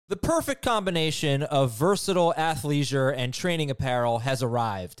The perfect combination of versatile athleisure and training apparel has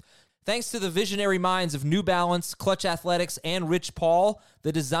arrived. Thanks to the visionary minds of New Balance, Clutch Athletics, and Rich Paul,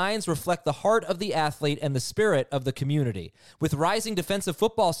 the designs reflect the heart of the athlete and the spirit of the community. With rising defensive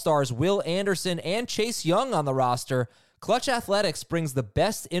football stars Will Anderson and Chase Young on the roster, Clutch Athletics brings the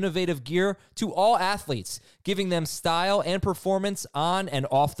best innovative gear to all athletes, giving them style and performance on and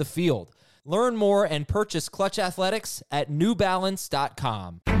off the field. Learn more and purchase Clutch Athletics at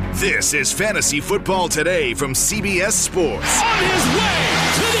newbalance.com. This is Fantasy Football Today from CBS Sports. On his way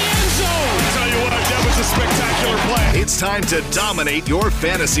to the end zone. I'll tell you what, that was a spectacular play. It's time to dominate your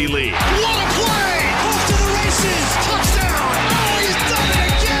fantasy league. What a play! Off to the races. Touchdown. Oh, he's done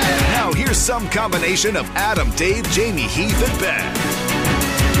it again. Now here's some combination of Adam, Dave, Jamie, Heath, and Ben.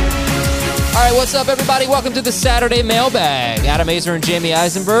 All right, what's up, everybody? Welcome to the Saturday Mailbag. Adam Azer and Jamie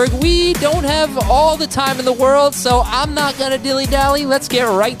Eisenberg. We don't have all the time in the world, so I'm not going to dilly-dally. Let's get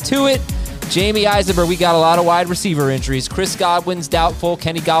right to it. Jamie Eisenberg, we got a lot of wide receiver injuries. Chris Godwin's doubtful.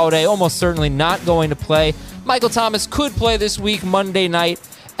 Kenny Golladay almost certainly not going to play. Michael Thomas could play this week, Monday night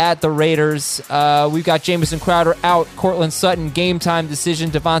at the Raiders. We've got Jamison Crowder out. Cortland Sutton, game-time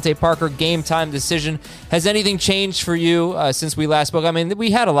decision. Devontae Parker, game-time decision. Has anything changed for you since we last spoke? I mean, we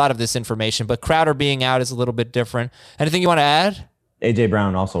had a lot of this information, but Crowder being out is a little bit different. Anything you want to add? A.J.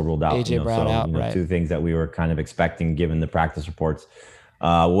 Brown also ruled out. A.J. Brown out, right. Two things that we were kind of expecting given the practice reports.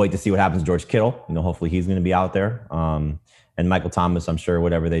 We'll wait to see what happens to George Kittle. Hopefully he's going to be out there. And Michael Thomas, I'm sure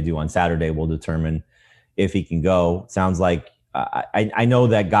whatever they do on Saturday will determine if he can go. Sounds like I know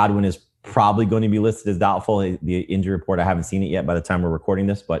that Godwin is probably going to be listed as doubtful. The injury report, I haven't seen it yet by the time we're recording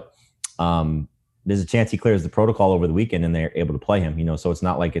this, but there's a chance he clears the protocol over the weekend and they're able to play him, so it's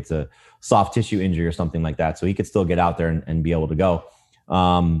not like it's a soft tissue injury or something like that. So he could still get out there and be able to go.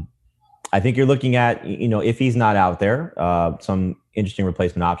 I think you're looking at, if he's not out there, some interesting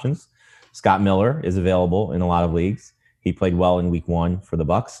replacement options. Scott Miller is available in a lot of leagues. He played well in week 1 for the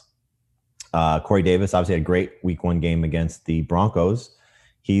Bucs. Corey Davis obviously had a great week 1 game against the Broncos.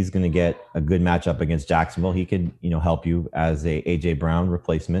 He's going to get a good matchup against Jacksonville. He could, help you as a A.J. Brown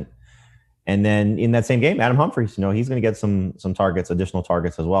replacement. And then in that same game, Adam Humphries, he's going to get some targets, additional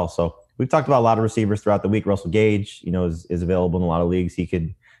targets as well. So we've talked about a lot of receivers throughout the week. Russell Gage, is available in a lot of leagues. He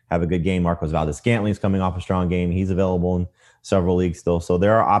could have a good game. Marcos Valdes-Scantling is coming off a strong game. He's available in several leagues still. So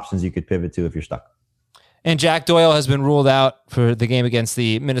there are options you could pivot to if you're stuck. And Jack Doyle has been ruled out for the game against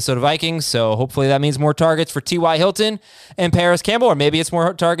the Minnesota Vikings, so hopefully that means more targets for T.Y. Hilton and Paris Campbell, or maybe it's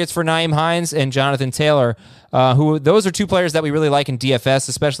more targets for Nyheim Hines and Jonathan Taylor, who those are two players that we really like in DFS,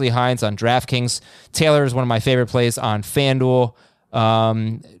 especially Hines on DraftKings. Taylor is one of my favorite plays on FanDuel.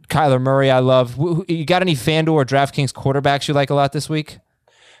 Kyler Murray I love. You got any FanDuel or DraftKings quarterbacks you like a lot this week?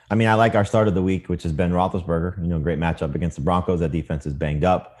 I mean, I like our start of the week, which is Ben Roethlisberger. Great matchup against the Broncos. That defense is banged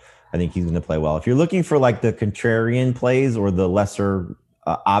up. I think he's going to play well. If you're looking for like the contrarian plays or the lesser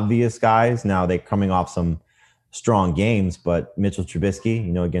obvious guys, now they're coming off some strong games, but Mitchell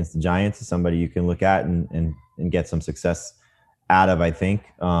Trubisky, against the Giants is somebody you can look at and get some success out of, I think.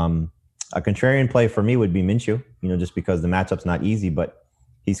 A contrarian play for me would be Minshew, just because the matchup's not easy, but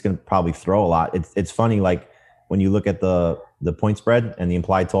he's going to probably throw a lot. It's funny, like when you look at the point spread and the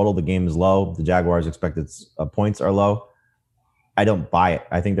implied total, the game is low. The Jaguars' expected points are low. I don't buy it.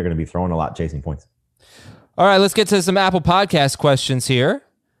 I think they're going to be throwing a lot, chasing points. All right, let's get to some Apple Podcast questions here.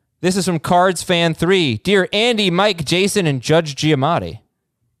 This is from Cards Fan 3. Dear Andy, Mike, Jason, and Judge Giamatti.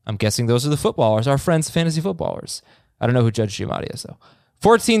 I'm guessing those are the footballers, our friends, fantasy footballers. I don't know who Judge Giamatti is, though.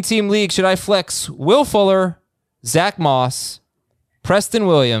 14-team league, should I flex Will Fuller, Zach Moss, Preston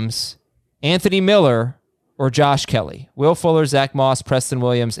Williams, Anthony Miller, or Josh Kelly? Will Fuller, Zach Moss, Preston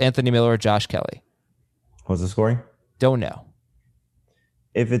Williams, Anthony Miller, or Josh Kelly? What's the scoring? Don't know.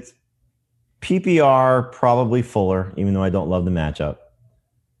 If it's PPR, probably Fuller, even though I don't love the matchup.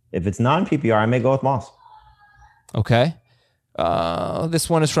 If it's non-PPR, I may go with Moss. Okay. This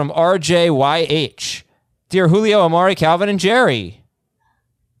one is from RJYH. Dear Julio, Amari, Calvin, and Jerry.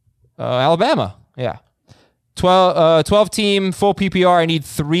 Alabama. Yeah. 12-team, full PPR. I need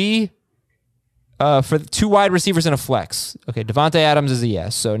 3 for 2 wide receivers and a flex. Okay, Devontae Adams is a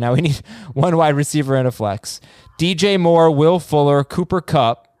yes, so now we need 1 wide receiver and a flex. DJ Moore, Will Fuller, Cooper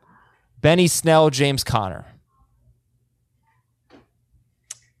Kupp, Benny Snell, James Conner.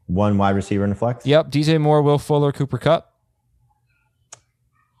 1 wide receiver and a flex? Yep, DJ Moore, Will Fuller, Cooper Kupp.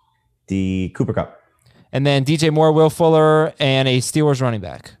 The Cooper Kupp. And then DJ Moore, Will Fuller, and a Steelers running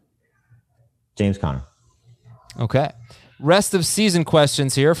back. James Conner. Okay. Rest of season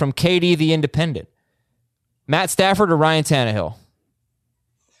questions here from KD the Independent. Matt Stafford or Ryan Tannehill?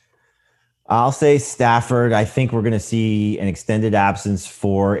 I'll say Stafford. I think we're going to see an extended absence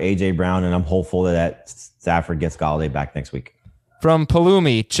for A.J. Brown, and I'm hopeful that Stafford gets Galladay back next week. From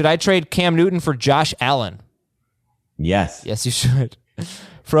Palumi, should I trade Cam Newton for Josh Allen? Yes. Yes, you should.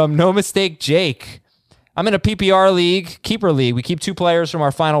 From No Mistake Jake, I'm in a PPR league, keeper league. We keep 2 players from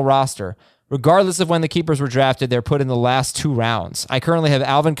our final roster. Regardless of when the keepers were drafted, they're put in the last 2 rounds. I currently have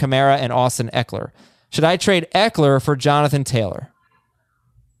Alvin Kamara and Austin Eckler. Should I trade Eckler for Jonathan Taylor?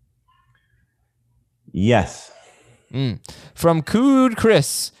 Yes. From Cood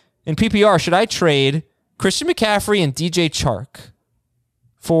Chris, in PPR, should I trade Christian McCaffrey and DJ Chark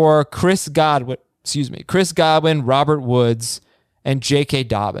for Chris Godwin, Robert Woods, and J.K.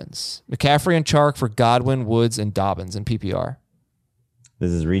 Dobbins? McCaffrey and Chark for Godwin, Woods, and Dobbins in PPR.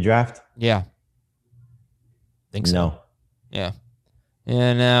 This is redraft? Yeah. Think so. No. Yeah.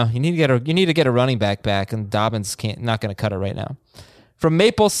 Yeah, no. You need to get a running back, and Dobbins not going to cut it right now. From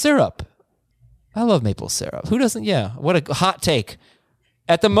Maple Syrup. I love maple syrup. Who doesn't? Yeah. What a hot take.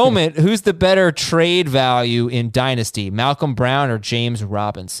 At the moment, who's the better trade value in Dynasty? Malcolm Brown or James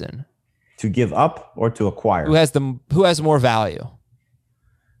Robinson? To give up or to acquire? Who has more value?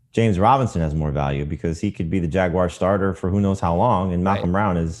 James Robinson has more value because he could be the Jaguar starter for who knows how long, and Malcolm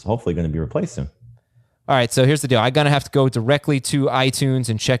Brown is hopefully going to be replacing him. All right, so here's the deal. I'm going to have to go directly to iTunes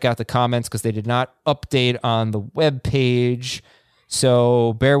and check out the comments because they did not update on the web page.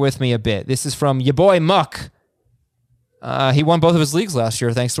 So bear with me a bit. This is from your boy Muck. He won both of his leagues last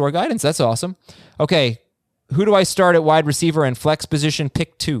year thanks to our guidance. That's awesome. Okay, who do I start at wide receiver and flex position?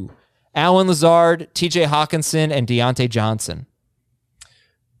 Pick 2. Allen Lazard, TJ Hawkinson, and Deontay Johnson.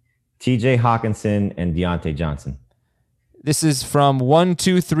 TJ Hawkinson and Deontay Johnson. This is from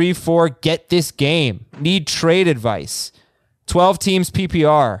 1234. Get this game. Need trade advice. 12 teams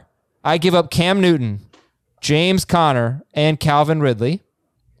PPR. I give up Cam Newton, James Conner, and Calvin Ridley.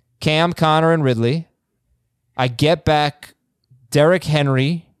 Cam, Conner, and Ridley. I get back Derrick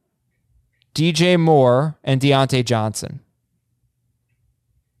Henry, DJ Moore, and Deontay Johnson.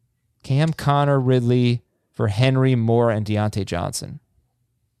 Cam, Conner, Ridley for Henry, Moore, and Deontay Johnson.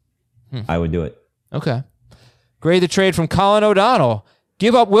 I would do it. Okay. Grade the trade from Colin O'Donnell.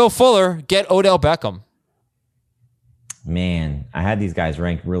 Give up Will Fuller, get Odell Beckham. Man, I had these guys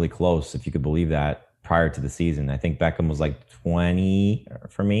ranked really close, if you could believe that, prior to the season. I think Beckham was like 20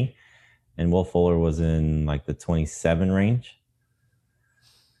 for me, and Will Fuller was in like the 27 range.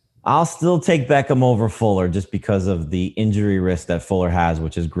 I'll still take Beckham over Fuller just because of the injury risk that Fuller has,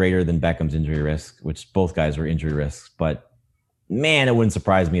 which is greater than Beckham's injury risk, which both guys were injury risks. But man, it wouldn't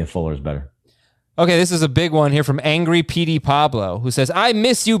surprise me if Fuller's better. Okay, this is a big one here from Angry PD Pablo, who says, I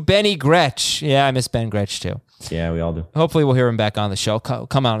miss you, Benny Gretsch. Yeah, I miss Ben Gretsch too. Yeah, we all do. Hopefully we'll hear him back on the show.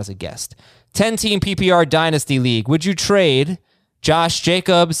 Come on as a guest. 10-team PPR Dynasty League. Would you trade Josh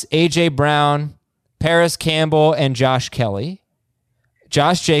Jacobs, A.J. Brown, Paris Campbell, and Josh Kelly?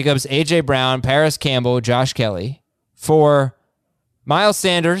 Josh Jacobs, A.J. Brown, Paris Campbell, Josh Kelly for Miles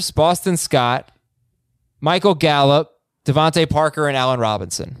Sanders, Boston Scott, Michael Gallup, Devontae Parker, and Allen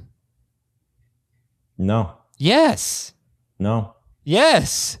Robinson. No. Yes. No.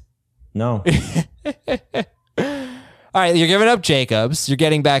 Yes. No. All right, you're giving up Jacobs. You're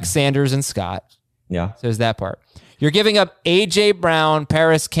getting back Sanders and Scott. Yeah. So there's that part. You're giving up A.J. Brown,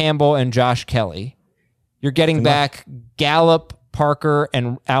 Paris Campbell, and Josh Kelly. You're getting back Gallup, Parker,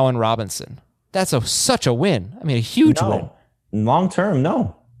 and Allen Robinson. That's such a win. I mean, a huge win. Long term,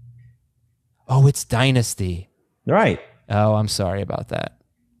 no. Oh, it's Dynasty. Right. Oh, I'm sorry about that.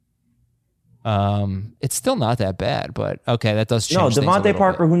 It's still not that bad, but okay, that does change. No, Devontae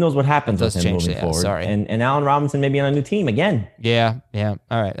Parker, who knows what happens with him moving forward. Sorry. And Allen Robinson maybe on a new team again. Yeah.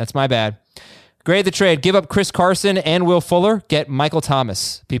 All right, that's my bad. Grade the trade. Give up Chris Carson and Will Fuller. Get Michael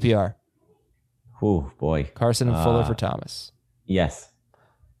Thomas, PPR. Oh, boy. Carson and Fuller for Thomas. Yes.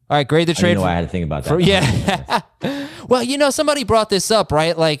 All right, grade the trade. I know I had to think about that. Yeah. Well, somebody brought this up,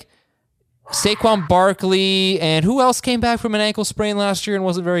 right? Like Saquon Barkley, and who else came back from an ankle sprain last year and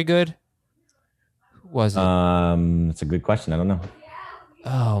wasn't very good? Was it? That's a good question. I don't know.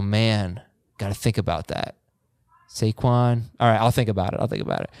 Oh man, got to think about that. Saquon. All right, I'll think about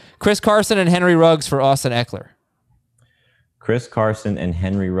it. Chris Carson and Henry Ruggs for Austin Eckler. Chris Carson and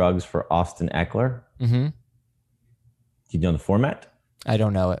Henry Ruggs for Austin Eckler. Mm-hmm. Do you know the format? I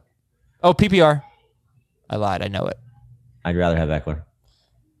don't know it. Oh, PPR. I lied. I know it. I'd rather have Eckler.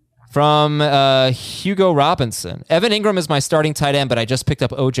 From Hugo Robinson. Evan Ingram is my starting tight end, but I just picked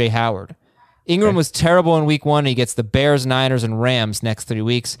up O.J. Howard. Ingram was terrible in week 1. He gets the Bears, Niners, and Rams next 3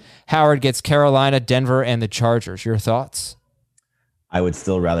 weeks. Howard gets Carolina, Denver, and the Chargers. Your thoughts? I would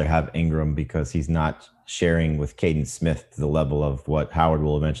still rather have Ingram because he's not sharing with Caden Smith to the level of what Howard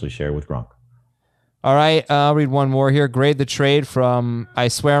will eventually share with Gronk. All right, I'll read one more here. Grade the trade from I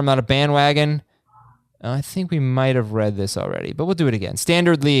Swear I'm Not a Bandwagon. I think we might have read this already, but we'll do it again.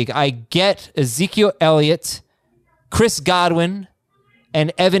 Standard League. I get Ezekiel Elliott, Chris Godwin,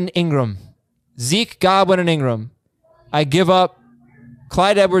 and Evan Ingram. Zeke, Godwin, and Ingram. I give up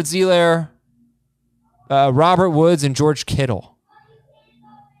Clyde Edwards-Helaire, Robert Woods, and George Kittle.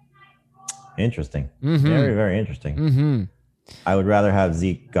 Interesting. Very, very interesting. I would rather have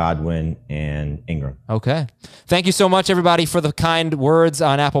Zeke, Godwin, and Ingram. Okay. Thank you so much, everybody, for the kind words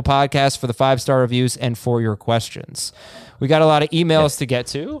on Apple Podcasts, for the 5-star reviews, and for your questions. We got a lot of emails to get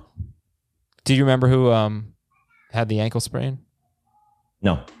to. Do you remember who had the ankle sprain?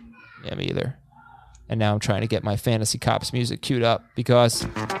 No. Yeah, me either. And now I'm trying to get my Fantasy Cops music queued up because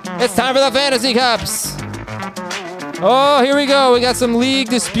it's time for the Fantasy Cops. Oh, here we go. We got some league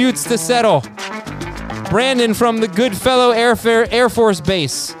disputes to settle. Brandon from the Goodfellow Air Force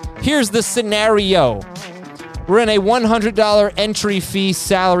Base. Here's the scenario. We're in a $100 entry fee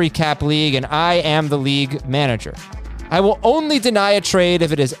salary cap league, and I am the league manager. I will only deny a trade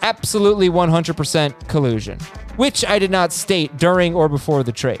if it is absolutely 100% collusion, which I did not state during or before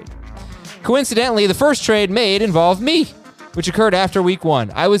the trade. Coincidentally, the first trade made involved me, which occurred after week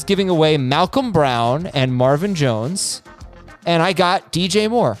 1. I was giving away Malcolm Brown and Marvin Jones, and I got DJ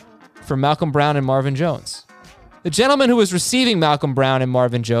Moore for Malcolm Brown and Marvin Jones. The gentleman who was receiving Malcolm Brown and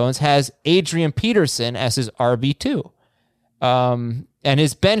Marvin Jones has Adrian Peterson as his RB2. And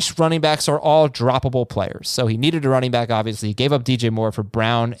his bench running backs are all droppable players. So he needed a running back, obviously. He gave up DJ Moore for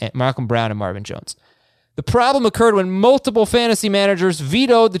Malcolm Brown and Marvin Jones. The problem occurred when multiple fantasy managers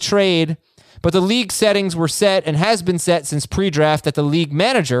vetoed the trade, but the league settings were set and has been set since pre-draft that the league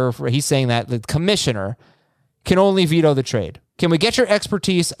manager, he's saying that the commissioner, can only veto the trade. Can we get your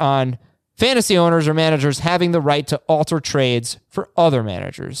expertise on fantasy owners or managers having the right to alter trades for other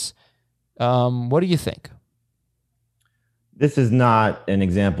managers? What do you think? This is not an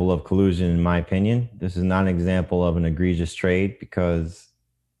example of collusion, in my opinion. This is not an example of an egregious trade because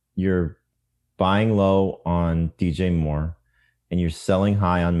you're buying low on DJ Moore and you're selling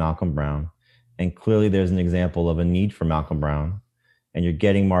high on Malcolm Brown. And clearly there's an example of a need for Malcolm Brown and you're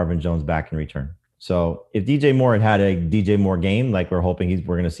getting Marvin Jones back in return. So if DJ Moore had a DJ Moore game, like we're hoping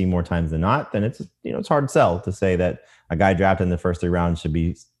we're going to see more times than not, then it's hard to sell to say that a guy drafted in the first 3 rounds should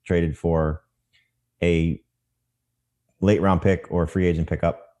be traded for a late round pick or a free agent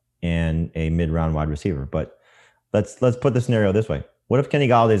pickup and a mid round wide receiver. But let's put the scenario this way: what if Kenny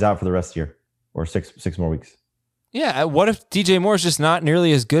Galladay's out for the rest of the year or six more weeks? Yeah, what if DJ Moore's just not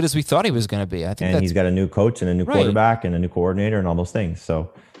nearly as good as we thought he was going to be? I think he's got a new coach and a new quarterback and a new coordinator and all those things.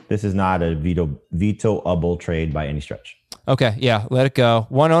 So this is not a veto-able trade by any stretch. Okay, yeah, let it go.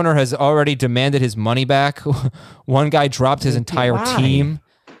 One owner has already demanded his money back. One guy dropped his entire team.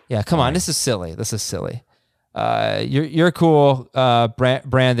 Yeah, come on, this is silly. You're cool,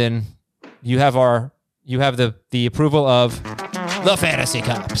 Brandon. You have the approval of the Fantasy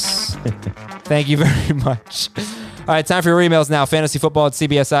Cops. Thank you very much. All right, time for your emails now.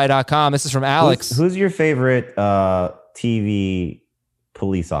 fantasyfootball@cbsi.com. This is from Alex. Who's your favorite TV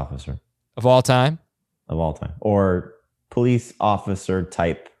police officer? Of all time? Of all time. Or police officer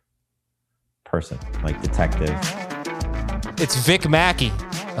type person, like detective. It's Vic Mackey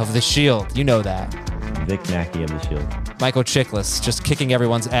of The Shield. You know that. Vic Mackey of The Shield. Michael Chiklis, just kicking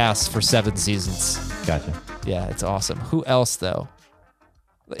everyone's ass for 7 seasons. Gotcha. Yeah, it's awesome. Who else, though?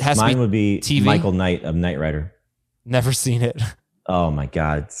 Mine would be TV? Michael Knight of Knight Rider. Never seen it. Oh my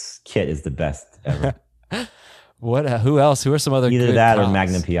God, Kit is the best ever. What? Who else? Who are some other either good that cops? or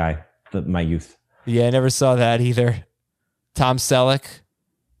Magnum PI? My youth. Yeah, I never saw that either. Tom Selleck.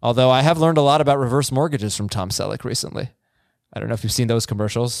 Although I have learned a lot about reverse mortgages from Tom Selleck recently. I don't know if you've seen those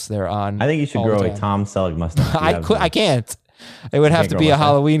commercials. They're on. I think you should grow a Tom Selleck mustache. I can't. It would have to be a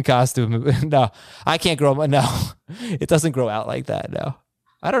Halloween costume. No, I can't grow. No, it doesn't grow out like that. No.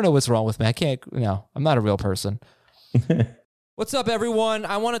 I don't know what's wrong with me. I'm not a real person. What's up, everyone?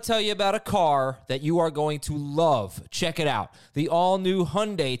 I want to tell you about a car that you are going to love. Check it out. The all-new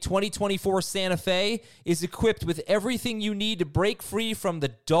Hyundai 2024 Santa Fe is equipped with everything you need to break free from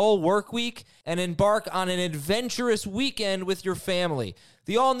the dull work week and embark on an adventurous weekend with your family.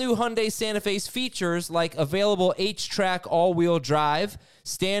 The all-new Hyundai Santa Fe's features like available H-Track all-wheel drive,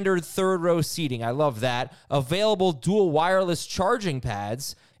 standard third-row seating, I love that, available dual wireless charging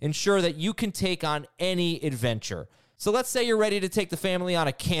pads, ensure that you can take on any adventure. So let's say you're ready to take the family on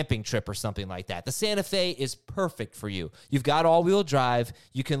a camping trip or something like that. The Santa Fe is perfect for you. You've got all-wheel drive.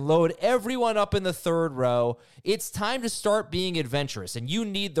 You can load everyone up in the third row. It's time to start being adventurous, and you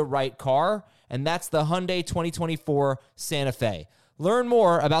need the right car, and that's the Hyundai 2024 Santa Fe. Learn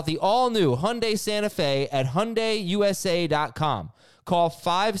more about the all-new Hyundai Santa Fe at HyundaiUSA.com. Call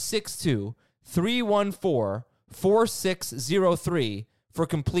 562-314-4603 for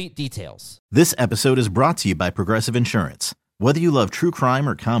complete details. This episode is brought to you by Progressive Insurance. Whether you love true crime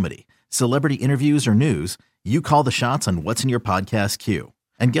or comedy, celebrity interviews or news, you call the shots on what's in your podcast queue.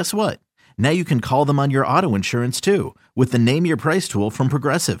 And guess what? Now you can call them on your auto insurance too with the Name Your Price tool from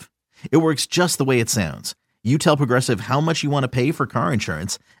Progressive. It works just the way it sounds. You tell Progressive how much you want to pay for car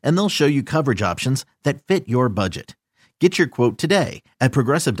insurance, and they'll show you coverage options that fit your budget. Get your quote today at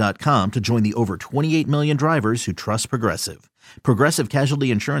Progressive.com to join the over 28 million drivers who trust Progressive. Progressive Casualty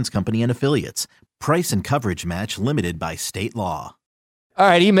Insurance Company and Affiliates. Price and coverage match limited by state law. All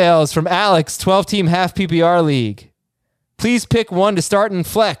right, emails from Alex, 12-team half PPR league. Please pick one to start in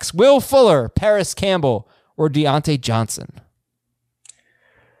flex. Will Fuller, Paris Campbell, or Deontay Johnson?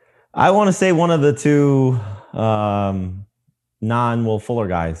 I want to say one of the two non-Will Fuller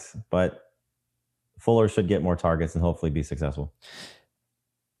guys, but Fuller should get more targets and hopefully be successful.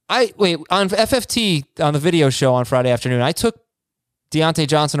 On FFT on the video show on Friday afternoon, I took Deontay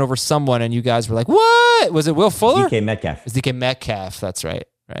Johnson over someone, and you guys were like, what? Was it Will Fuller? DK Metcalf. It's DK Metcalf. That's right.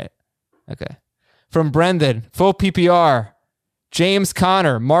 Right. Okay. From Brendan, full PPR, James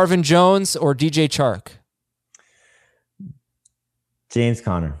Conner, Marvin Jones, or DJ Chark? James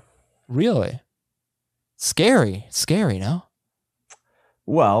Conner. Really? Scary, no?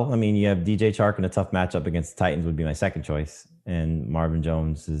 Well, I mean, you have DJ Chark in a tough matchup against the Titans would be my second choice. And Marvin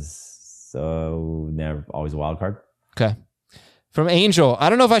Jones is never always a wild card. Okay. From Angel, I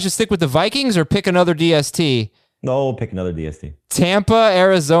don't know if I should stick with the Vikings or pick another DST. No, pick another DST. Tampa,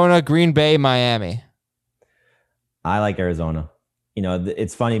 Arizona, Green Bay, Miami. I like Arizona. You know,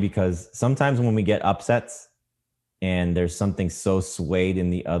 it's funny because sometimes when we get upsets and there's something so swayed in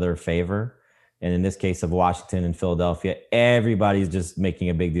the other favor, and in this case of Washington and Philadelphia, everybody's just making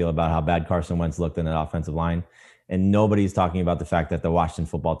a big deal about how bad Carson Wentz looked in that offensive line. And nobody's talking about the fact that the Washington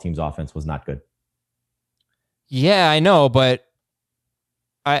football team's offense was not good. Yeah, I know, but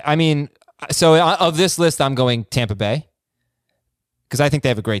I mean, so of this list, I'm going Tampa Bay because I think they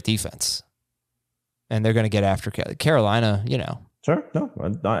have a great defense. And they're going to get after Carolina, you know. Sure. No,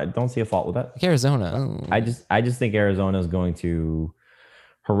 I don't see a fault with that. Arizona. Oh. I just think Arizona is going to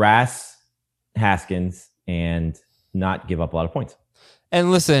harass Haskins and not give up a lot of points.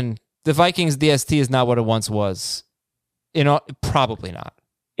 And listen, the Vikings DST is not what it once was. You know, probably not.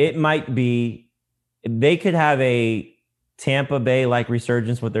 It might be. They could have a Tampa Bay-like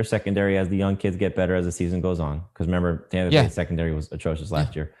resurgence with their secondary as the young kids get better as the season goes on. Because remember, Tampa Bay's secondary was atrocious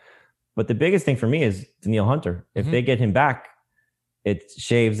last year. But the biggest thing for me is Danielle Hunter. If they get him back, it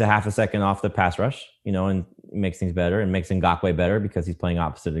shaves a half a second off the pass rush, you know, and makes things better and makes Ngakoue better because he's playing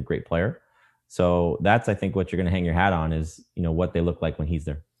opposite a great player. So that's, I think, what you're going to hang your hat on is, you know, what they look like when he's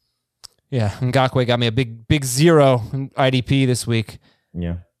there. Yeah, Ngakoue got me a big 0 in IDP this week.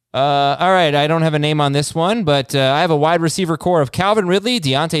 Yeah. All right, I don't have a name on this one, but I have a wide receiver core of Calvin Ridley,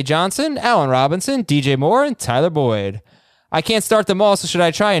 Deontay Johnson, Allen Robinson, DJ Moore, and Tyler Boyd. I can't start them all, so should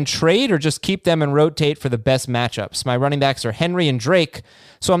I try and trade or just keep them and rotate for the best matchups? My running backs are Henry and Drake,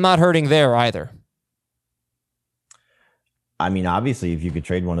 so I'm not hurting there either. I mean, obviously, if you could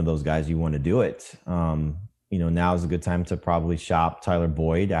trade one of those guys, you want to do it. You know, now is a good time to probably shop Tyler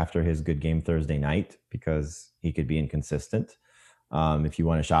Boyd after his good game Thursday night because he could be inconsistent. If you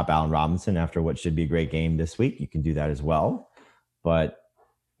want to shop Allen Robinson after what should be a great game this week, you can do that as well. But,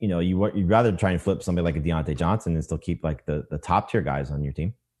 you know, you'd rather try and flip somebody like a Deontay Johnson and still keep like the top tier guys on your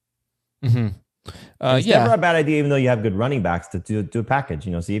team. Mm-hmm. It's never a bad idea, even though you have good running backs, to do a package.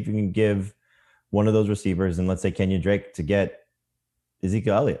 You know, see if you can give one of those receivers, and let's say Kenyon Drake, to get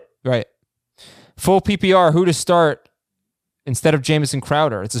Ezekiel Elliott. Right. Full PPR, who to start instead of Jamison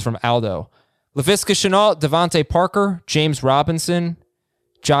Crowder? This is from Aldo. Laviska Shenault, Devontae Parker, James Robinson,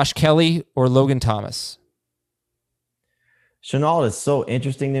 Josh Kelly, or Logan Thomas? Shenault is so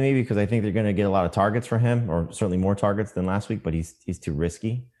interesting to me because I think they're going to get a lot of targets for him, or certainly more targets than last week, but he's too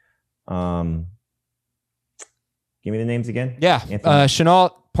risky. Give me the names again. Yeah.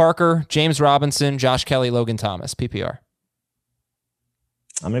 Shenault, Parker, James Robinson, Josh Kelly, Logan Thomas, PPR.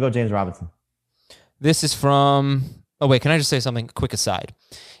 I'm going to go James Robinson. This is from... Oh, wait, can I just say something? Quick aside.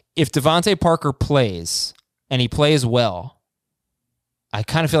 If Devontae Parker plays, and he plays well, I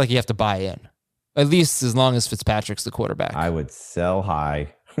kind of feel like you have to buy in. At least as long as Fitzpatrick's the quarterback. I would sell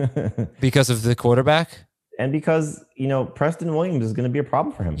high. Because of the quarterback? And because, you know, Preston Williams is going to be a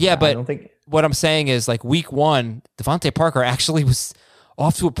problem for him. Yeah, but I don't think... what I'm saying is, like, week 1, Devontae Parker actually was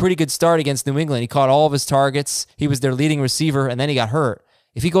off to a pretty good start against New England. He caught all of his targets. He was their leading receiver, and then he got hurt.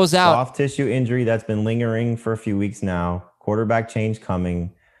 If he goes out... soft tissue injury that's been lingering for a few weeks now. quarterback change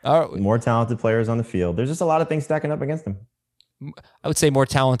coming, more talented players on the field. There's just a lot of things stacking up against them. I would say more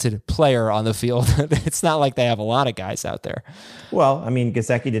talented player on the field. It's not like they have a lot of guys out there. Well, I mean,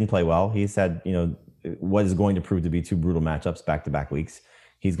 Gesicki didn't play well. He said, what is going to prove to be 2 brutal matchups back-to-back weeks.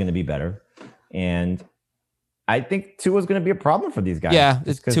 He's going to be better. And I think Tua's going to be a problem for these guys. Yeah,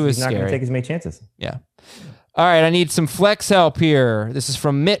 Tua's not going to take as many chances. Yeah. All right, I need some flex help here. This is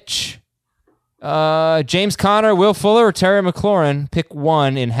from Mitch. James Conner, Will Fuller, or Terry McLaurin. Pick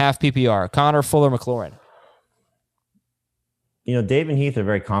one in half PPR. Conner, Fuller, McLaurin. Dave and Heath are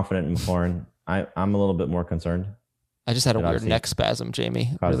very confident in McLaurin. I'm a little bit more concerned. I just had a weird neck spasm,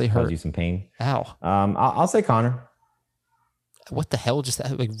 Jamie. Really hurt. Caused you some pain. Ow. I'll say Conner. What the hell just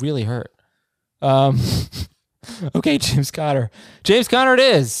really hurt? Okay, James Conner. James Conner it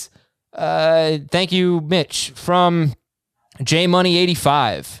is. Thank you, Mitch. From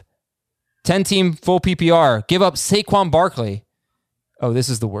JMoney85. 10-team full PPR. Give up Saquon Barkley. Oh, this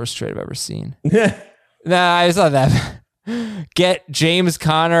is the worst trade I've ever seen. Nah, it's not that. Get James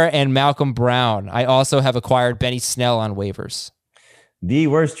Conner and Malcolm Brown. I also have acquired Benny Snell on waivers. The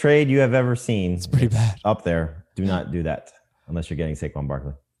worst trade you have ever seen. It's pretty bad. Up there. Do not do that unless you're getting Saquon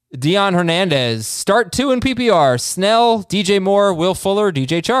Barkley. Dion Hernandez. Start 2 in PPR. Snell, DJ Moore, Will Fuller,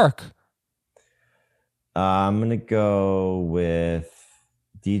 DJ Chark. I'm going to go with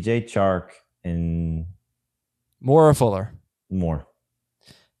DJ Chark and Moore or Fuller? Moore.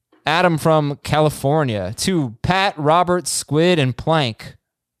 Adam from California. 2, Pat, Robert, Squid, and Plank.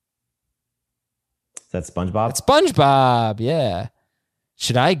 Is that SpongeBob? It's SpongeBob, yeah.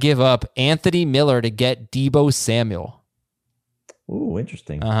 Should I give up Anthony Miller to get Deebo Samuel? Ooh,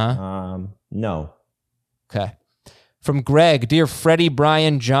 interesting. No. Okay. From Greg, dear Freddie,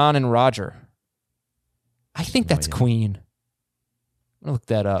 Brian, John, and Roger. I think that's Queen. I'm going to look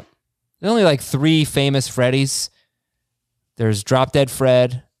that up. There's only like 3 famous Freddies. There's Drop Dead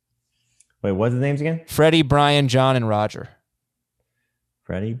Fred. Wait, what's the names again? Freddie, Brian, John, and Roger.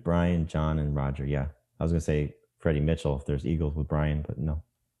 Freddie, Brian, John, and Roger. Yeah. I was going to say Freddie Mitchell if there's Eagles with Brian, but no.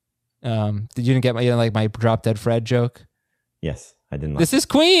 You didn't get my Drop Dead Fred joke? Yes, I didn't. This is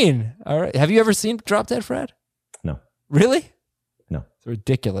Queen. All right. Have you ever seen Drop Dead Fred? No. Really? No. It's a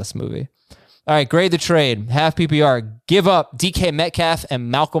ridiculous movie. All right, grade the trade. Half PPR. Give up DK Metcalf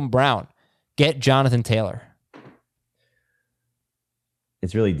and Malcolm Brown. Get Jonathan Taylor.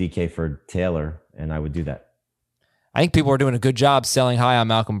 It's really DK for Taylor, and I would do that. I think people are doing a good job selling high on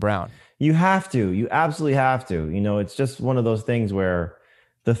Malcolm Brown. You have to. You absolutely have to. It's just one of those things where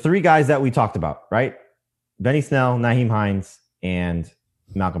the 3 guys that we talked about, right? Benny Snell, Nyheim Hines, and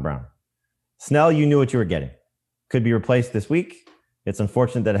Malcolm Brown. Snell, you knew what you were getting. Could be replaced this week. It's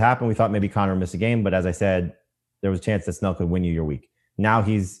unfortunate that it happened. We thought maybe Connor missed a game, but as I said, there was a chance that Snell could win you your week. Now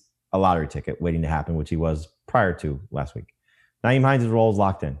he's a lottery ticket waiting to happen, which he was prior to last week. Nyheim Hines' role is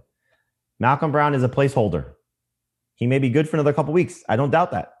locked in. Malcolm Brown is a placeholder. He may be good for another couple weeks. I don't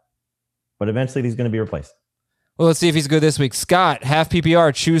doubt that. But eventually he's going to be replaced. Well, let's see if he's good this week. Scott, half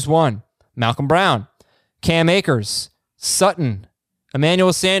PPR, choose one. Malcolm Brown, Cam Akers, Sutton,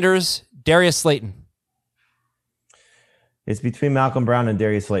 Emmanuel Sanders, Darius Slayton. It's between Malcolm Brown and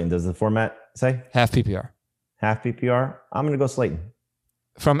Darius Slayton. Does the format say? Half PPR. Half PPR? I'm going to go Slayton.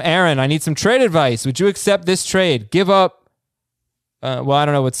 From Aaron, I need some trade advice. Would you accept this trade? Give up, I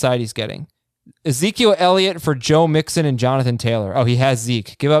don't know what side he's getting. Ezekiel Elliott for Joe Mixon and Jonathan Taylor. Oh, he has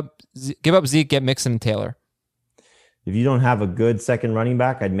Zeke. Give up Zeke, get Mixon and Taylor. If you don't have a good second running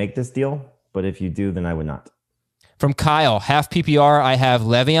back, I'd make this deal. But if you do, then I would not. From Kyle, half PPR, I have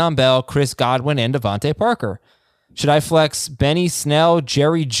Le'Veon Bell, Chris Godwin, and Devontae Parker. Should I flex Benny Snell,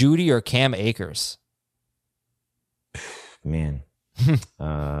 Jerry Jeudy, or Cam Akers? Man.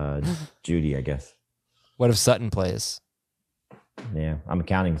 Jeudy, I guess. What if Sutton plays? Yeah, I'm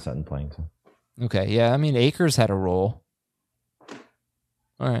counting Sutton playing. So. Okay, yeah, I mean, Akers had a role.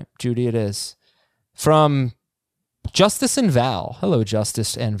 All right, Jeudy it is. From Justice and Val. Hello,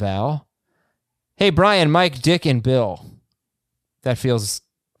 Justice and Val. Hey, Brian, Mike, Dick, and Bill. That feels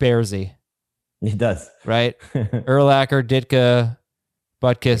Bearsy. It does. Right? Urlacher, Ditka,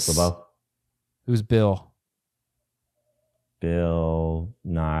 Butkus. LeBeau. Who's Bill? Bill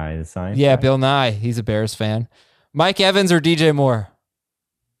Nye, the science Yeah, guy? Bill Nye. He's a Bears fan. Mike Evans or DJ Moore?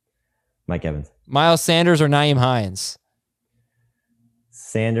 Mike Evans. Miles Sanders or Nyheim Hines?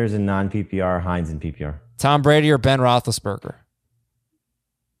 Sanders in non-PPR, Hines in PPR. Tom Brady or Ben Roethlisberger?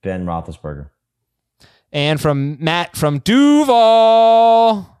 Ben Roethlisberger. And from Matt from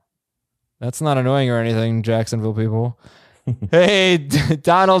Duval. That's not annoying or anything, Jacksonville people. Hey,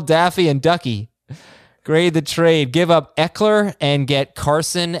 Donald, Daffy, and Ducky. Grade the trade. Give up Eckler and get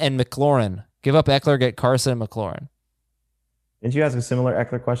Carson and McLaurin. Give up Eckler, get Carson and McLaurin. Didn't you ask a similar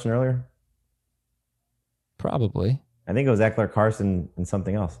Eckler question earlier? Probably. I think it was Eckler, Carson, and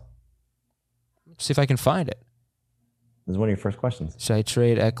something else. See if I can find it. It was one of your first questions. Should I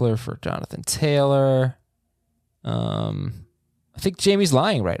trade Eckler for Jonathan Taylor? I think Jamie's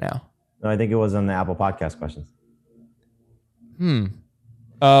lying right now. No, I think it was on the Apple Podcast questions.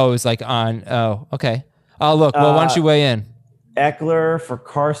 Oh, it was like on. Oh, okay. Oh, look. Well, why don't you weigh in? Eckler for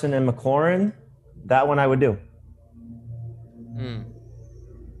Carson and McLaurin. That one I would do.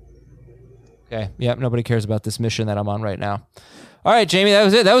 Okay. Yep. Nobody cares about this mission that I'm on right now. All right, Jamie. That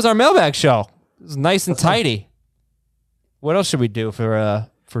was it. That was our mailbag show. It was nice and tidy. What else should we do for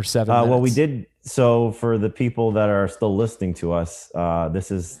 7 minutes? Well, we did. So for the people that are still listening to us,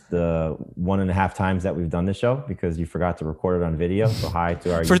 this is the 1.5 times that we've done this show because you forgot to record it on video. So hi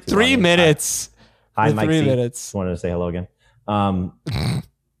to our for YouTube 3 audience. minutes. Hi, for Mike 3 C. minutes. Just wanted to say hello again.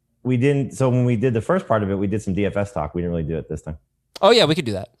 We didn't. So when we did the first part of it, we did some DFS talk. We didn't really do it this time. Oh yeah, we could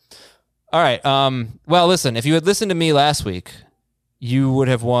do that. All right. Well, listen. If you had listened to me last week, you would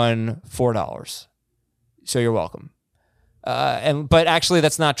have won $4. So you're welcome. But actually,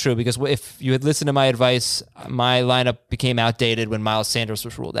 that's not true because if you had listened to my advice, my lineup became outdated when Miles Sanders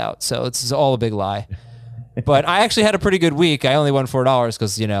was ruled out. So it's all a big lie. But I actually had a pretty good week. I only won $4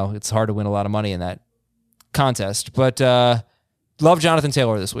 because it's hard to win a lot of money in that contest. But love Jonathan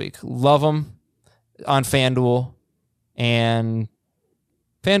Taylor this week. Love him on FanDuel, and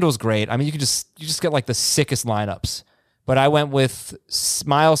FanDuel's great. I mean, you just get like the sickest lineups. But I went with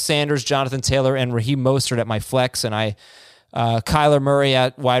Miles Sanders, Jonathan Taylor, and Raheem Mostert at my flex, and Kyler Murray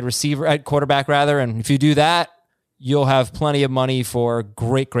at quarterback rather. And if you do that, you'll have plenty of money for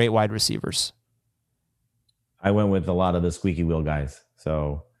great wide receivers. I went with a lot of the squeaky wheel guys.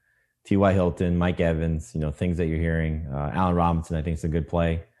 So T.Y. Hilton, Mike Evans, things that you're hearing. Allen Robinson, I think is a good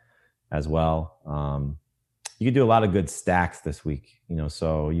play as well. You could do a lot of good stacks this week.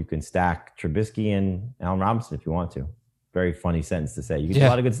 So you can stack Trubisky and Allen Robinson if you want to. Very funny sentence to say. You can do a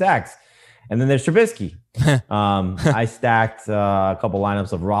lot of good stacks. And then there's Trubisky. I stacked a couple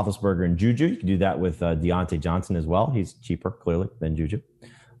lineups of Roethlisberger and Juju. You can do that with Deontay Johnson as well. He's cheaper, clearly, than Juju.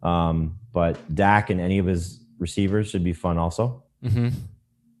 But Dak and any of his receivers should be fun also. Mm-hmm.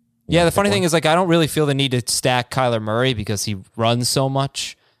 Yeah, the funny thing is, I don't really feel the need to stack Kyler Murray because he runs so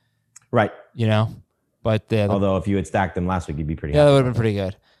much. Right. But although if you had stacked them last week, you'd be pretty happy. That would have been pretty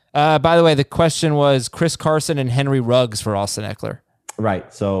good. By the way, the question was Chris Carson and Henry Ruggs for Austin Eckler.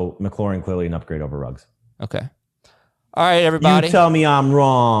 Right. So McLaurin clearly an upgrade over Ruggs. Okay. All right, everybody. You tell me I'm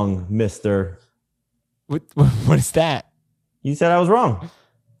wrong, mister. What is that? You said I was wrong.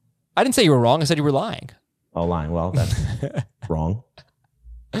 I didn't say you were wrong. I said you were lying. Oh, lying. Well, that's wrong.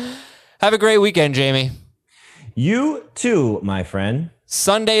 Have a great weekend, Jamie. You too, my friend.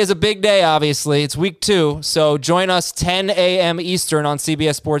 Sunday is a big day, obviously. It's week 2, so join us 10 a.m. Eastern on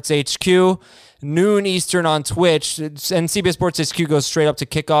CBS Sports HQ, noon Eastern on Twitch, and CBS Sports HQ goes straight up to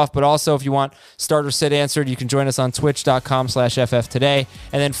kickoff, but also if you want Start or Sit Answered, you can join us on twitch.com/FF today,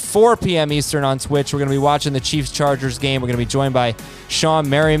 and then 4 p.m. Eastern on Twitch, we're going to be watching the Chiefs-Chargers game. We're going to be joined by Sean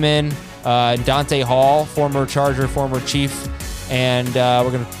Merriman, Dante Hall, former Charger, former Chief, and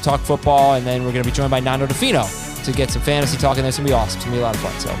we're going to talk football, and then we're going to be joined by Nando DeFino to get some fantasy talk, and this is going to be awesome. It's going to be a lot of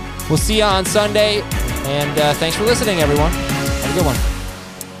fun. So we'll see you on Sunday, and thanks for listening, everyone. Have a good one.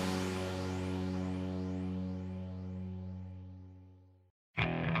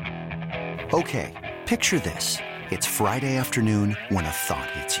 Okay, picture this. It's Friday afternoon when a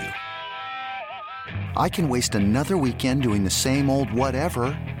thought hits you. I can waste another weekend doing the same old whatever,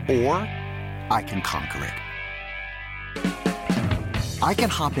 or I can conquer it. I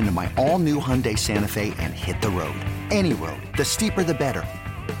can hop into my all-new Hyundai Santa Fe and hit the road. Any road. The steeper, the better.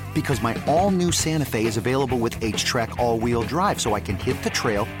 Because my all-new Santa Fe is available with H-Track all-wheel drive, so I can hit the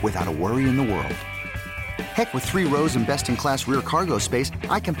trail without a worry in the world. Heck, with 3 rows and best-in-class rear cargo space,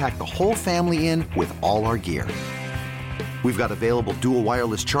 I can pack the whole family in with all our gear. We've got available dual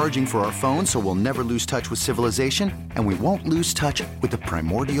wireless charging for our phones, so we'll never lose touch with civilization, and we won't lose touch with the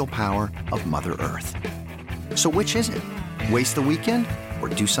primordial power of Mother Earth. So which is it? Waste the weekend or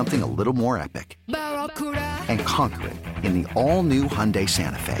do something a little more epic? And conquer it in the all-new Hyundai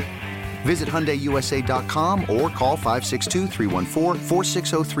Santa Fe. Visit HyundaiUSA.com or call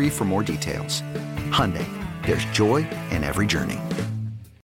 562-314-4603 for more details. Hyundai, there's joy in every journey.